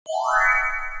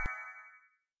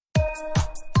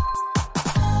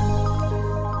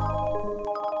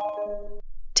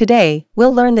Today,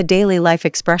 we'll learn the daily life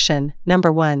expression,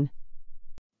 number 1.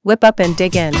 Whip up and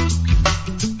dig in.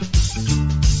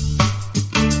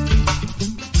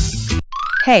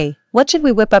 Hey, what should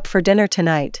we whip up for dinner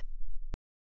tonight?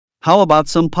 How about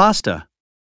some pasta?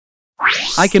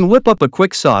 I can whip up a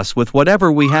quick sauce with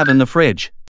whatever we have in the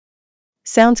fridge.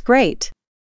 Sounds great.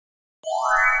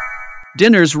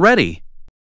 Dinner's ready.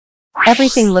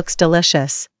 Everything looks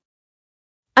delicious.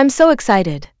 I'm so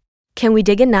excited. Can we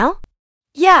dig in now?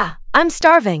 Yeah, I'm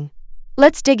starving.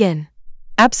 Let's dig in.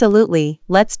 Absolutely,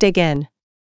 let's dig in.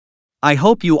 I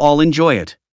hope you all enjoy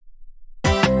it.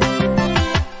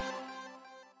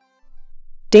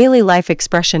 Daily life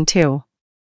expression 2.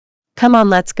 Come on,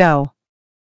 let's go.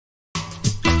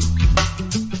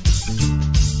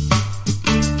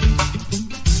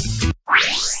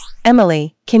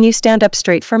 Emily, can you stand up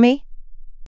straight for me?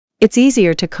 It's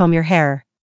easier to comb your hair.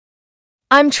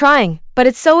 I'm trying, but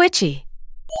it's so itchy.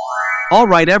 All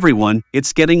right, everyone,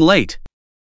 it's getting late.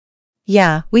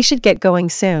 Yeah, we should get going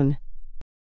soon.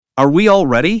 Are we all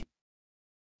ready?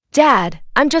 Dad,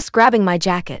 I'm just grabbing my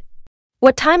jacket.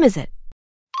 What time is it?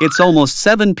 It's almost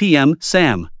 7 p.m.,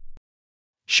 Sam.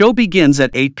 Show begins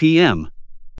at 8 p.m.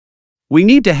 We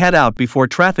need to head out before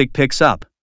traffic picks up.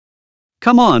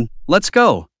 Come on, let's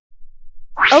go.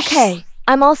 Okay,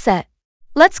 I'm all set.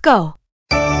 Let's go.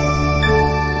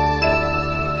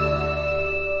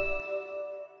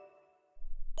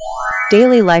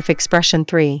 Daily life expression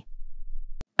 3.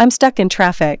 I'm stuck in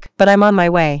traffic, but I'm on my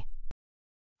way.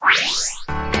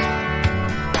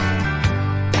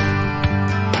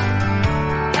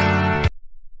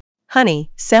 Honey,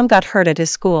 Sam got hurt at his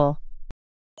school.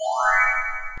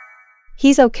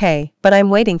 He's okay, but I'm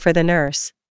waiting for the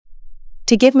nurse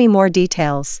to give me more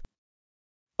details.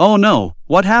 Oh no,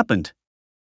 what happened?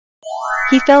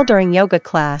 He fell during yoga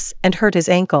class and hurt his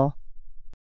ankle.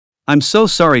 I'm so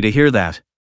sorry to hear that.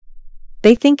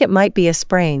 They think it might be a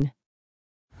sprain.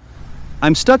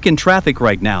 I'm stuck in traffic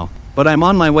right now, but I'm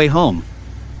on my way home.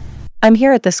 I'm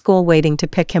here at the school waiting to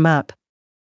pick him up.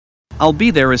 I'll be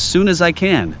there as soon as I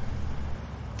can.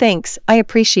 Thanks, I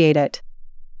appreciate it.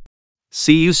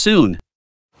 See you soon.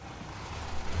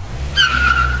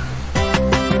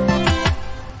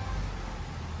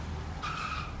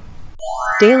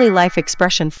 Daily life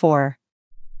expression 4.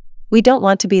 We don't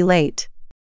want to be late.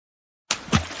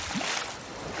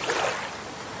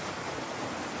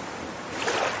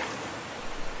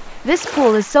 This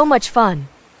pool is so much fun.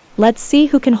 Let's see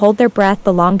who can hold their breath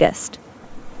the longest.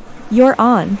 You're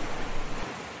on.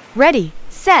 Ready,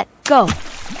 set, go.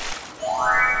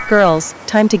 Girls,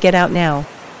 time to get out now.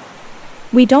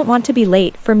 We don't want to be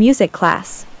late for music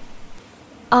class.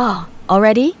 Ah,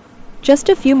 already? Just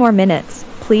a few more minutes,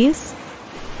 please.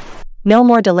 No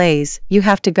more delays, you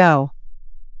have to go.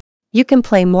 You can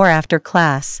play more after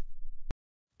class.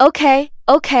 Okay.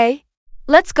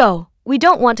 Let's go. We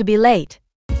don't want to be late.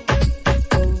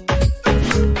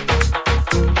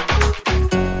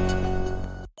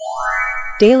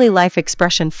 Daily life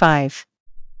expression 5.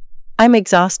 I'm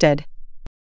exhausted.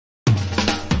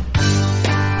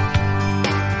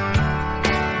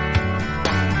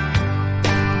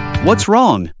 What's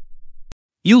wrong?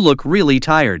 You look really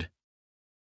tired.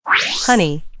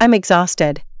 Honey, I'm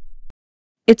exhausted.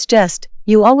 It's just,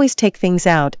 you always take things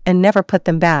out and never put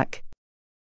them back.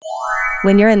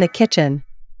 When you're in the kitchen,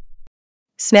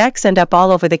 snacks end up all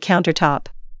over the countertop.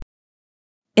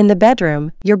 In the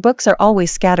bedroom, your books are always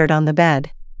scattered on the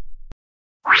bed.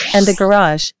 And the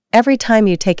garage, every time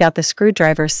you take out the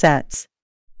screwdriver sets,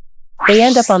 they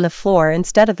end up on the floor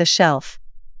instead of the shelf.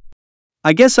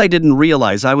 I guess I didn't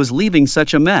realize I was leaving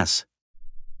such a mess.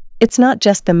 It's not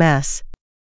just the mess.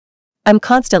 I'm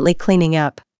constantly cleaning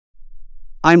up.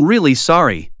 I'm really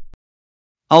sorry.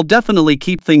 I'll definitely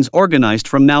keep things organized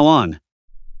from now on.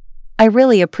 I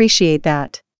really appreciate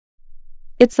that.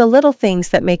 It's the little things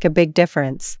that make a big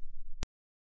difference.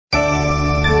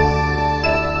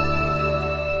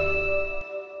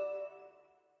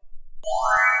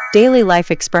 Daily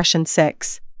life expression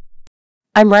 6.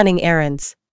 I'm running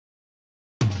errands.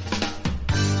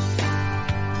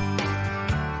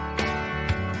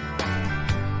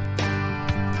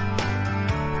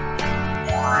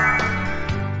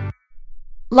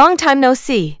 Long time no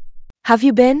see. Have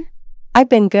you been? I've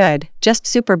been good, just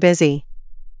super busy.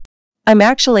 I'm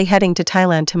actually heading to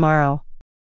Thailand tomorrow.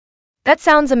 That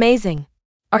sounds amazing.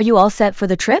 Are you all set for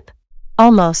the trip?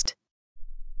 Almost.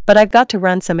 But I've got to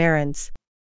run some errands.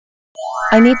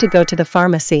 I need to go to the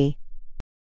pharmacy.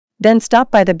 Then stop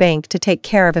by the bank to take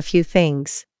care of a few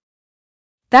things.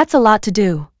 That's a lot to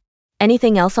do.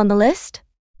 Anything else on the list?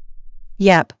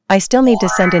 Yep, I still need to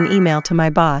send an email to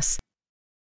my boss.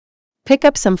 Pick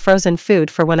up some frozen food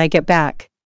for when I get back.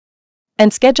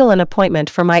 And schedule an appointment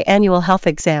for my annual health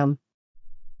exam.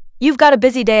 You've got a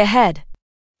busy day ahead.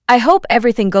 I hope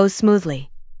everything goes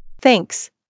smoothly. Thanks.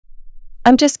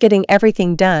 I'm just getting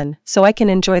everything done so I can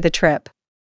enjoy the trip.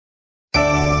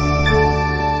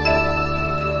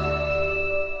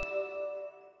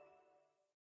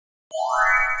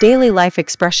 Daily life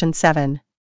expression 7.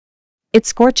 It's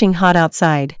scorching hot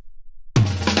outside.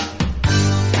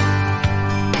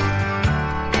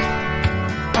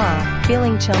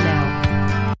 Feeling chill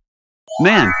now.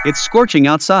 Man, it's scorching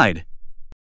outside.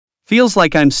 Feels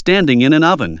like I'm standing in an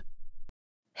oven.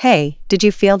 Hey, did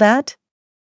you feel that?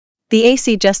 The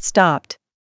AC just stopped.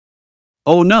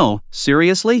 Oh no,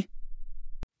 seriously?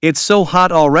 It's so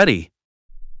hot already.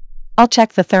 I'll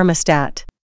check the thermostat.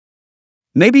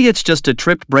 Maybe it's just a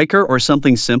tripped breaker or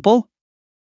something simple?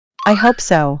 I hope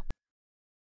so.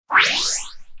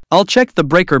 I'll check the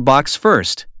breaker box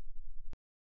first.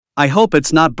 I hope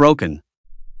it's not broken.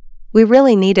 We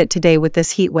really need it today with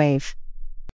this heat wave.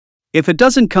 If it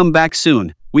doesn't come back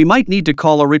soon, we might need to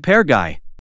call a repair guy.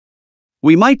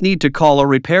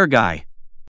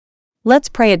 Let's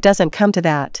pray it doesn't come to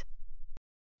that.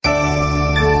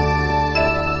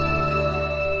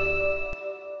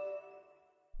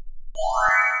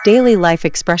 Daily life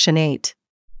expression 8.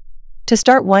 To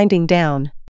start winding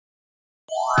down.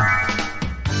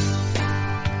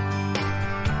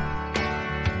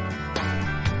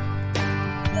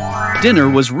 Dinner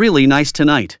was really nice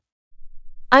tonight.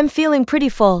 I'm feeling pretty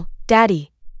full,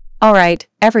 Daddy. Alright,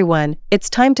 everyone,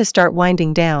 it's time to start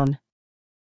winding down.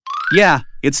 Yeah,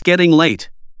 it's getting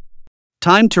late.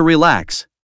 Time to relax.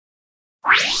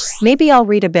 Maybe I'll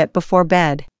read a bit before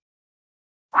bed.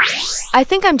 I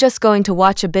think I'm just going to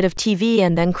watch a bit of TV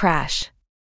and then crash.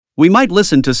 We might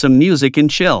listen to some music and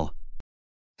chill.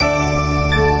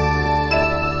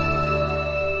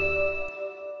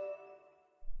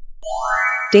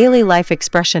 Daily life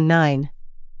expression 9.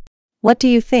 What do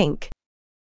you think?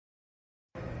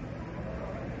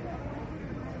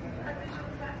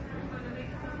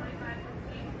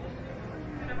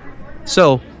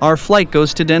 So, our flight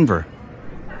goes to Denver.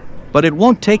 But it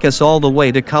won't take us all the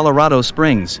way to Colorado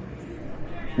Springs.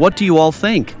 What do you all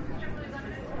think?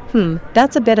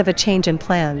 That's a bit of a change in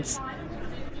plans.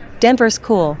 Denver's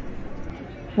cool.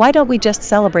 Why don't we just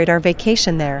celebrate our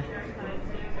vacation there?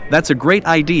 That's a great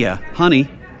idea, honey.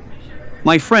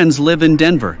 My friends live in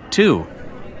Denver, too.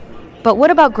 But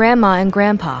what about Grandma and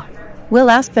Grandpa?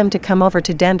 We'll ask them to come over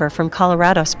to Denver from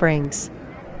Colorado Springs.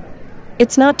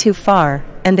 It's not too far,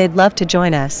 and they'd love to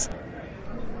join us.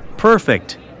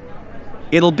 Perfect.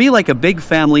 It'll be like a big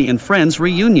family and friends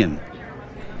reunion.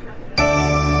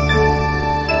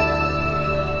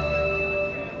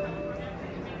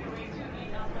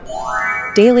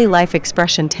 Daily life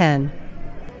expression 10.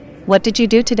 What did you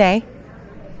do today?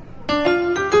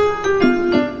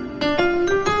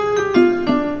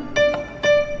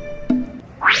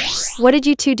 What did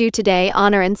you two do today,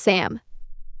 Honor and Sam?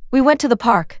 We went to the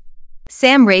park.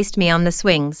 Sam raced me on the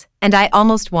swings, and I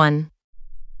almost won.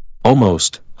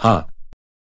 Almost, huh?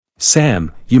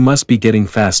 Sam, you must be getting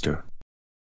faster.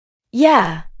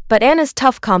 Yeah, but Anna's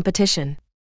tough competition.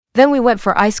 Then we went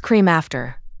for ice cream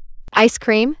after. Ice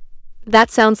cream? That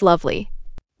sounds lovely.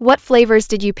 What flavors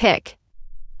did you pick?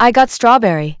 I got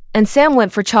strawberry, and Sam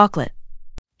went for chocolate.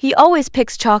 He always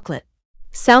picks chocolate.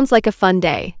 Sounds like a fun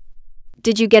day.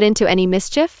 Did you get into any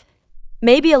mischief?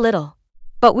 Maybe a little.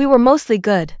 But we were mostly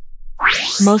good.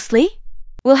 Mostly?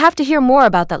 We'll have to hear more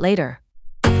about that later.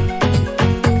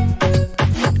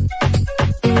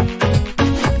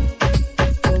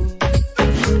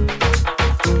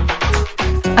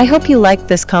 I hope you liked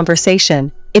this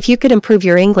conversation. If you could improve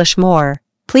your English more,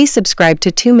 please subscribe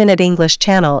to 2-Minute English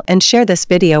channel and share this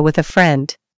video with a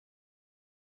friend.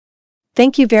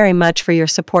 Thank you very much for your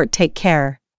support. Take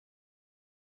care.